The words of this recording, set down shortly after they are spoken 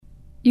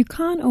You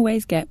can't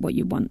always get what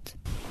you want.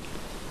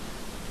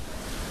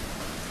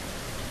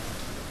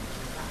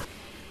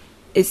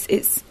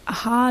 It's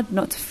hard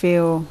not to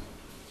feel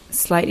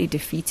slightly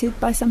defeated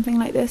by something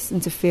like this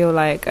and to feel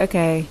like,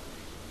 okay,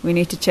 we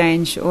need to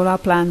change all our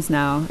plans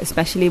now,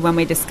 especially when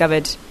we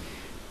discovered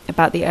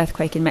about the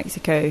earthquake in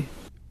Mexico.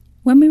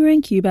 When we were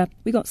in Cuba,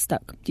 we got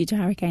stuck due to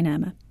Hurricane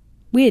Irma.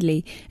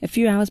 Weirdly, a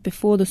few hours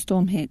before the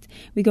storm hit,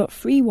 we got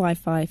free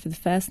Wi-Fi for the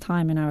first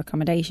time in our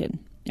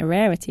accommodation, a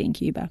rarity in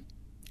Cuba.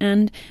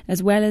 And,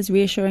 as well as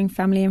reassuring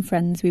family and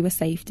friends we were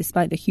safe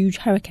despite the huge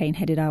hurricane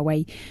headed our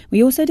way,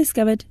 we also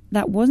discovered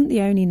that wasn't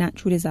the only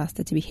natural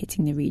disaster to be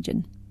hitting the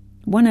region.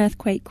 One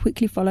earthquake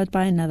quickly followed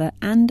by another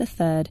and a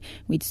third,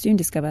 we'd soon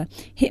discover,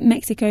 hit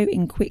Mexico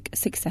in quick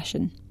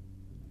succession.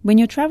 When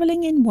you're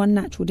travelling in one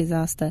natural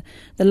disaster,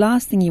 the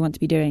last thing you want to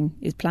be doing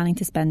is planning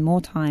to spend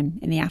more time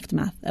in the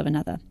aftermath of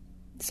another.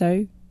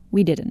 So,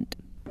 we didn't.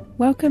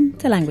 Welcome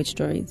to Language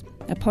Stories,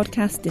 a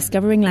podcast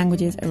discovering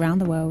languages around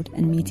the world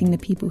and meeting the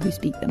people who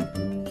speak them.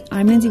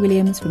 I'm Lindsay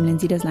Williams from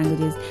Lindsay Does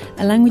Languages,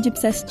 a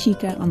language-obsessed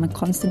chica on the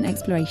constant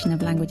exploration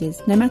of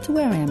languages, no matter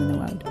where I am in the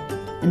world.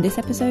 In this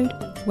episode,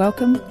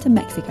 welcome to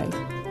Mexico,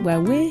 where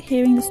we're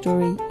hearing the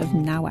story of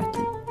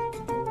Nahuatl.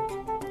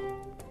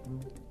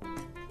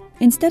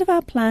 Instead of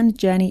our planned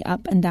journey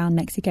up and down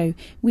Mexico,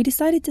 we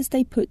decided to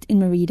stay put in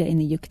Mérida in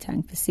the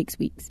Yucatan for 6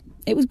 weeks.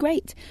 It was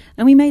great,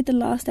 and we made the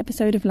last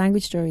episode of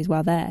Language Stories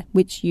while there,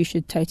 which you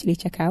should totally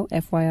check out,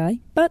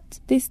 FYI. But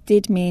this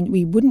did mean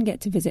we wouldn't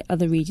get to visit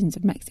other regions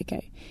of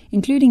Mexico,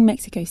 including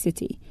Mexico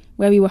City,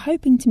 where we were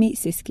hoping to meet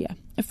Siskia,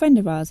 a friend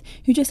of ours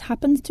who just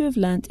happens to have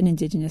learnt an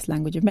indigenous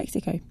language of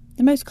Mexico,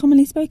 the most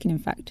commonly spoken, in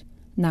fact,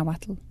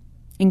 Nahuatl.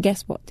 And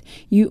guess what?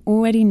 You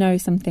already know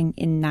something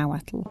in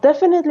Nahuatl.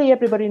 Definitely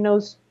everybody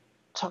knows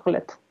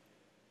chocolate.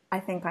 I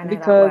think I know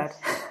because,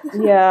 that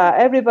word. Yeah,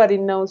 everybody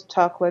knows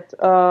chocolate.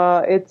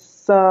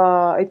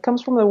 It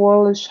comes from the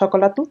word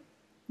chocolatl,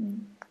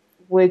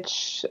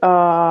 which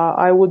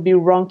I would be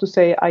wrong to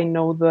say I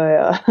know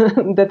the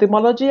the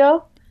etymology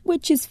of.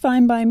 Which is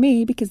fine by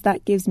me, because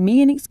that gives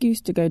me an excuse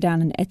to go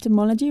down an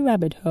etymology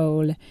rabbit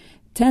hole.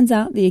 Turns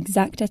out the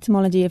exact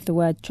etymology of the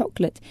word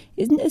chocolate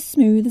isn't as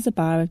smooth as a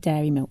bar of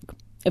dairy milk.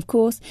 Of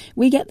course,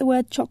 we get the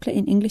word chocolate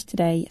in English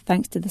today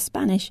thanks to the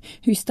Spanish,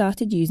 who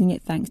started using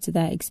it thanks to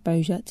their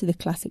exposure to the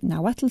classic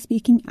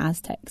Nahuatl-speaking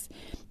Aztecs.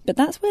 But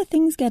that's where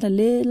things get a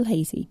little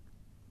hazy.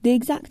 The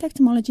exact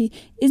etymology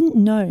isn't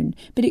known,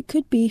 but it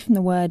could be from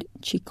the word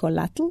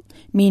chicolatl,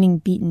 meaning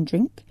beaten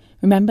drink.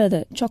 Remember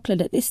that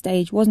chocolate at this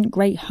stage wasn't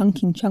great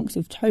hunking chunks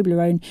of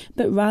Toblerone,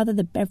 but rather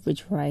the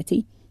beverage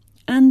variety.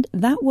 And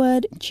that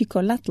word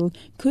chicolatl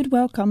could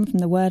well come from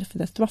the word for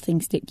the frothing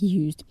stick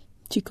used,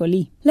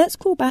 chicoli. Let's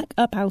crawl back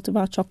up out of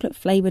our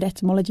chocolate-flavoured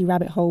etymology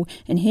rabbit hole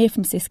and hear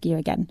from Siskia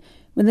again,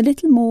 with a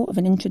little more of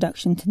an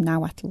introduction to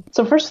Nahuatl.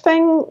 So first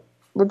thing,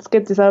 let's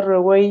get this out of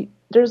the way.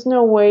 There's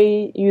no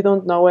way you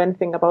don't know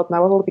anything about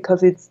Nahuatl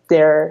because it's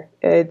there.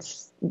 I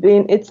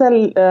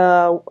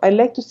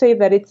like to say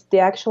that it's the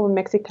actual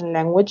Mexican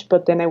language,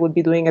 but then I would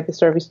be doing a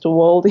disservice to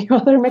all the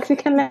other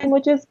Mexican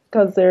languages,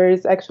 because there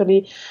is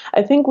actually,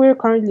 I think we're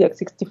currently at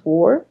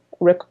 64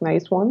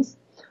 recognized ones.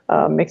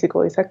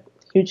 Mexico is a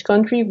huge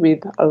country with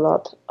a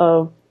lot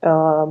of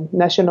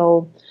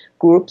national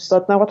groups,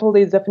 but Nahuatl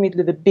is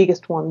definitely the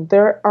biggest one.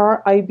 There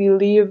are, I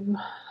believe,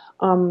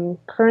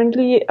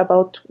 currently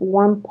about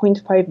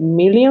 1.5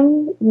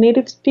 million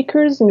native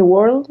speakers in the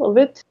world of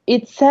it.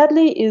 It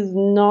sadly is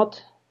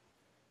not,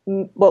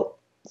 well,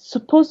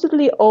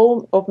 supposedly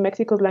all of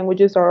Mexico's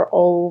languages are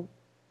all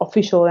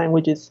official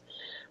languages,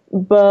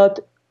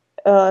 but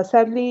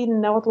sadly,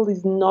 Nahuatl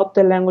is not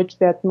the language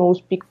that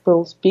most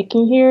people speak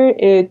in here.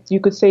 You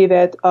could say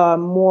that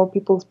more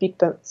people speak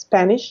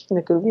Spanish,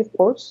 natively, of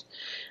course,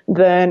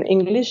 than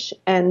English,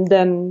 and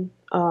then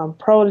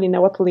probably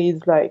Nahuatl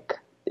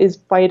is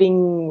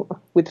fighting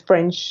with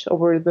French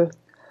over the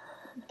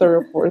third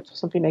or fourth,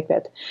 something like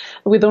that.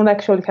 We don't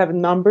actually have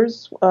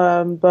numbers,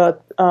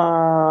 but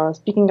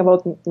speaking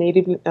about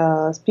native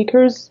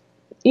speakers,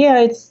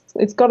 yeah,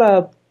 it's got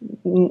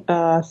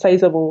a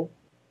sizable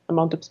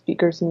amount of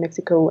speakers in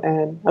Mexico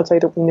and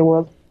outside in the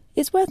world.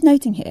 It's worth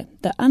noting here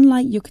that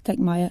unlike Yucatec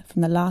Maya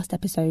from the last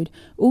episode,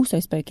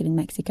 also spoken in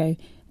Mexico,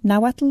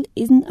 Nahuatl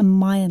isn't a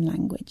Mayan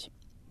language.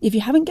 If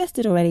you haven't guessed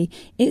it already,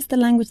 it's the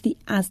language the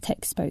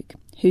Aztecs spoke,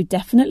 who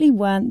definitely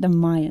weren't the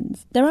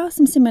Mayans. There are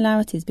some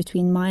similarities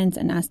between Mayans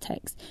and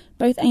Aztecs.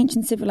 Both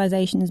ancient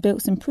civilizations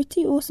built some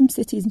pretty awesome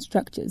cities and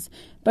structures.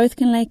 Both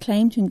can lay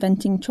claim to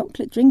inventing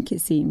chocolate drink,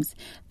 it seems.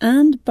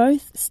 And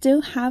both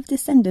still have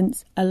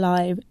descendants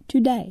alive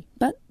today.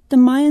 But the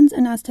Mayans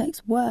and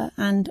Aztecs were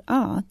and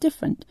are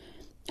different.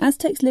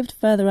 Aztecs lived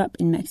further up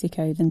in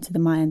Mexico than to the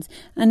Mayans,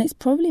 and it's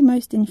probably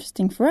most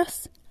interesting for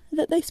us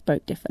that they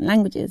spoke different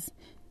languages.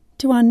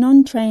 To our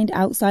non-trained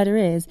outsider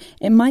ears,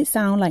 it might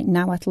sound like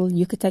Nahuatl,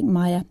 Yucatec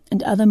Maya,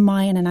 and other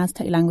Mayan and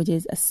Aztec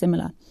languages are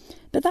similar,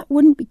 but that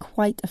wouldn't be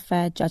quite a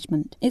fair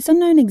judgment. It's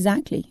unknown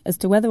exactly as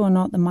to whether or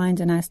not the Mayans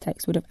and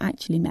Aztecs would have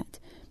actually met.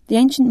 The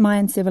ancient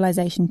Mayan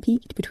civilization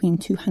peaked between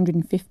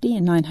 250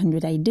 and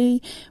 900 AD,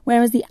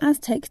 whereas the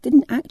Aztecs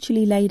didn't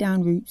actually lay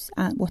down roots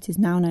at what is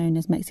now known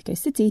as Mexico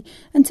City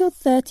until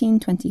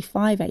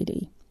 1325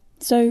 AD.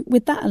 So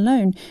with that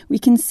alone, we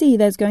can see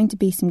there's going to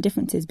be some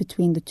differences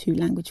between the two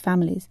language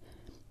families.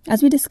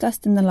 As we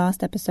discussed in the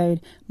last episode,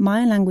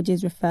 Mayan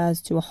languages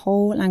refers to a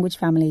whole language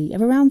family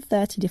of around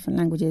 30 different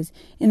languages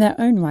in their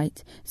own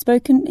right,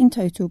 spoken in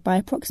total by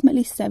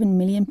approximately 7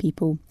 million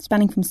people,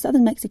 spanning from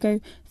southern Mexico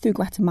through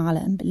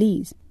Guatemala and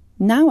Belize.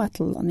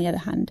 Nahuatl, on the other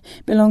hand,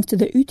 belongs to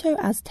the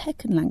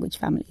Uto-Aztecan language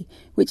family,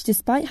 which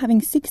despite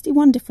having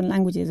 61 different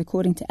languages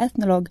according to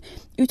Ethnologue,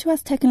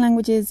 Uto-Aztecan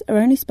languages are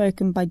only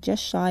spoken by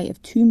just shy of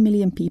 2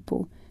 million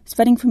people,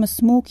 spreading from a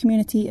small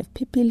community of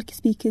Pipil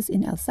speakers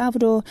in El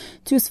Salvador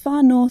to as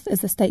far north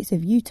as the states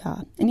of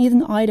Utah and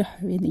even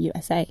Idaho in the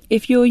USA.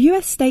 If your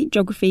US state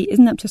geography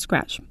isn't up to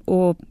scratch,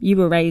 or you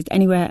were raised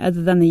anywhere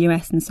other than the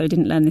US and so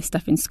didn't learn this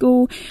stuff in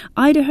school,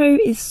 Idaho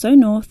is so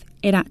north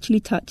it actually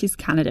touches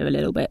Canada a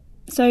little bit.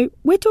 So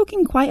we're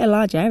talking quite a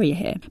large area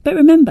here. But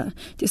remember,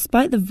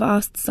 despite the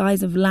vast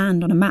size of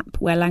land on a map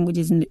where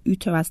languages in the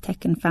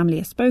Uto-Aztecan family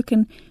are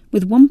spoken,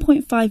 with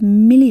 1.5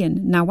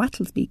 million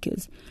Nahuatl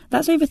speakers,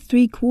 that's over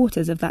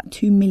 3/4 of that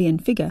 2 million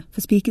figure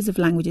for speakers of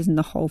languages in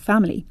the whole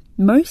family,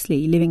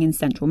 mostly living in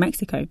central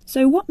Mexico.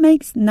 So what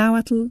makes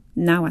Nahuatl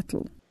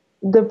Nahuatl?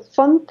 The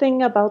fun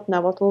thing about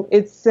Nahuatl,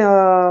 it's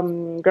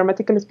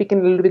grammatically speaking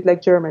a little bit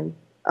like German.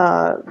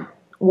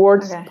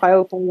 Words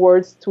pile upon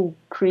words to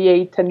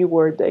create a new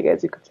word, I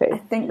guess you could say. I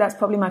think that's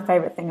probably my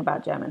favorite thing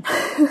about German.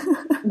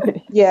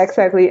 Yeah,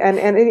 exactly, and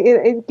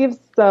it gives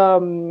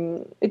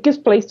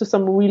place to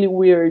some really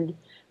weird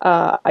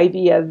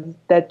ideas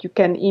that you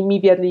can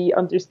immediately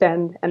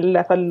understand and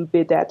laugh a little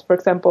bit at. For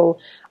example,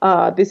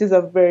 this is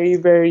a very,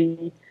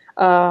 very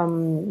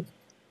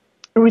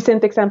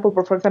recent example.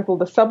 But for example,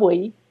 the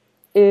subway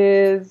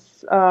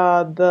is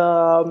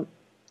the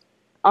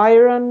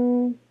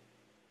iron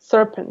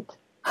serpent.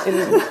 I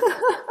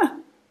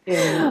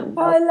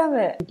love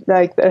it.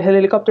 Like the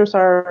helicopters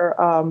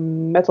are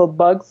metal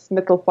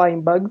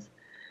flying bugs,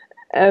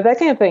 that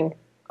kind of thing.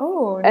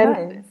 Oh,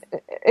 and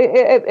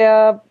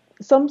nice.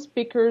 Some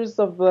speakers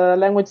of the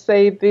language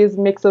say this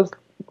makes us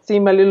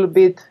seem a little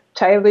bit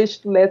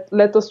childish.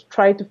 Let us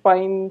try to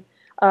find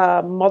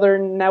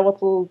modern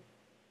Nahuatl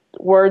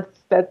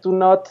words that do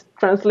not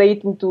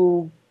translate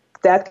into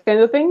that kind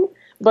of thing.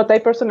 But I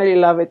personally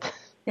love it.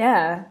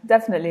 Yeah,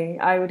 definitely.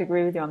 I would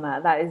agree with you on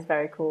that. That is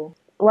very cool.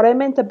 What I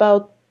meant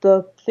about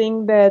the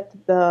thing that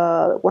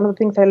one of the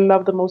things I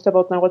love the most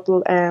about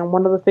Nahuatl, and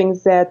one of the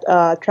things that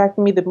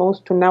attracted me the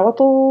most to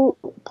Nahuatl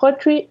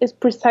poetry, is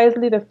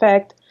precisely the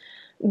fact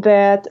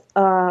that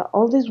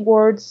all these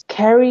words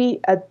carry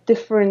a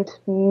different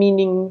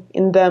meaning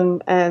in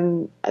them,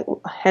 and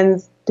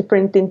hence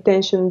different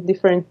intention,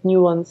 different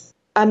nuance.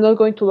 I'm not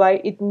going to lie,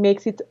 it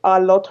makes it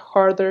a lot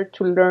harder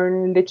to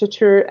learn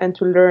literature and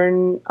to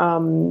learn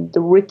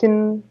the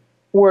written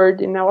word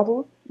in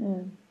Nahuatl.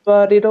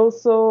 But it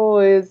also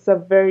is a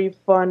very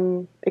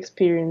fun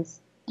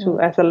experience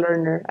as a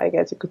learner, I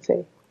guess you could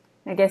say.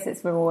 I guess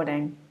it's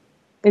rewarding.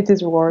 It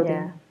is rewarding.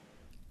 Yeah.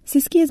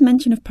 Siskia's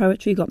mention of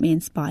poetry got me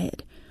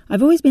inspired.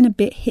 I've always been a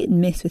bit hit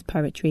and miss with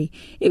poetry.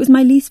 It was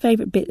my least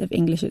favourite bit of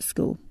English at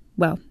school.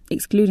 Well,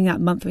 excluding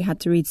that month we had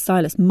to read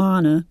Silas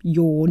Marner,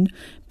 yawn.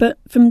 But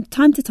from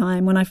time to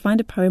time, when I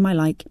find a poem I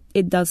like,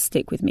 it does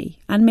stick with me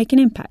and make an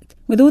impact.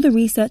 With all the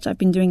research I've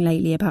been doing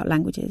lately about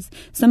languages,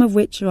 some of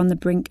which are on the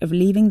brink of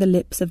leaving the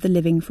lips of the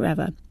living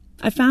forever,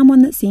 I found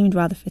one that seemed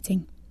rather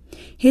fitting.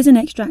 Here's an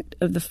extract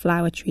of The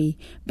Flower Tree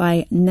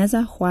by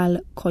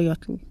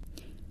Nezahualcoyotl.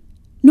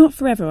 Not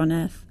forever on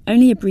earth,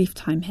 only a brief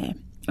time here.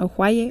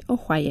 Ohuaye,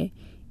 ohuaye.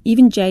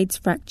 Even jades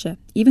fracture,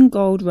 even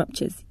gold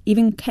ruptures,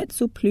 even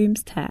quetzal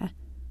plumes tear.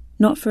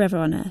 Not forever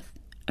on earth,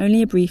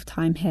 only a brief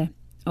time here.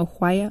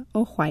 Ohuaya,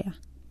 ohuaya.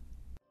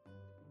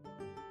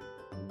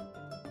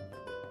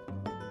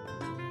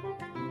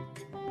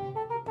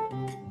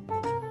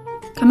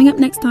 Coming up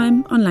next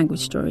time on Language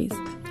Stories,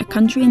 a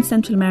country in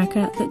Central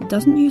America that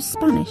doesn't use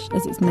Spanish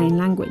as its main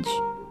language,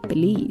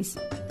 Belize.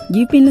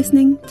 You've been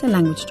listening to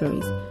Language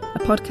Stories, a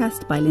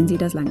podcast by Lindsay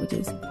Does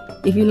Languages.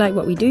 If you like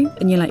what we do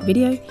and you like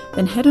video,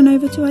 then head on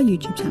over to our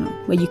YouTube channel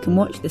where you can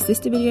watch the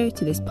sister video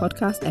to this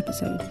podcast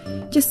episode.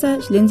 Just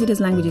search Lindsay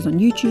Does Languages on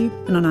YouTube,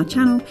 and on our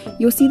channel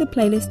you'll see the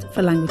playlist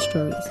for Language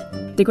Stories.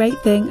 The great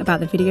thing about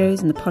the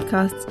videos and the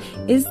podcasts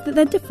is that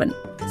they're different.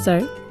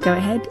 So go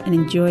ahead and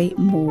enjoy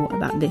more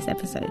about this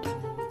episode.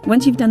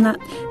 Once you've done that,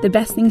 the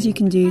best things you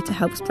can do to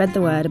help spread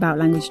the word about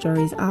Language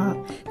Stories are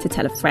to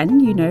tell a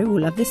friend you know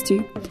will love this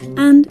too,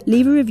 and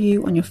leave a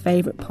review on your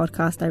favourite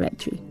podcast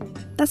directory.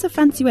 That's a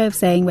fancy way of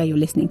saying where you're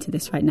listening to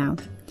this right now.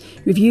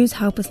 Reviews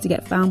help us to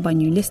get found by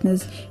new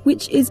listeners,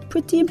 which is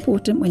pretty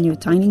important when you're a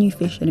tiny new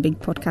fish in a big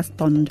podcast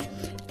pond.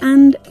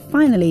 And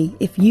finally,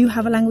 if you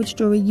have a language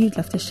story you'd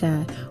love to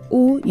share,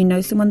 or you know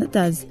someone that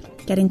does,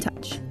 get in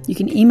touch. You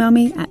can email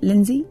me at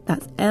Lindsay,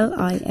 that's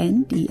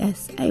Lindsay,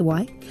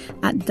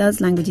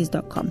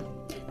 @doeslanguages.com.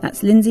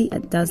 That's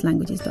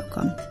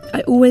lindsay@doeslanguages.com.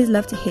 I always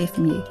love to hear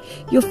from you.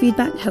 Your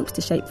feedback helps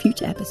to shape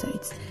future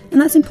episodes. And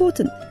that's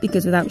important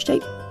because without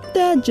shape,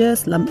 they're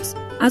just lumps.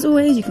 As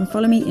always, you can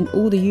follow me in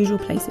all the usual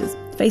places: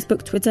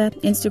 Facebook, Twitter,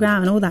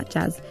 Instagram, and all that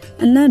jazz.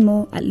 And learn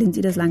more at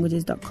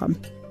lindsaydoeslanguages.com.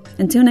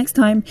 Until next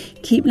time,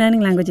 keep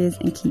learning languages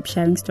and keep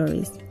sharing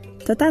stories.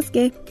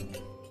 Tataske!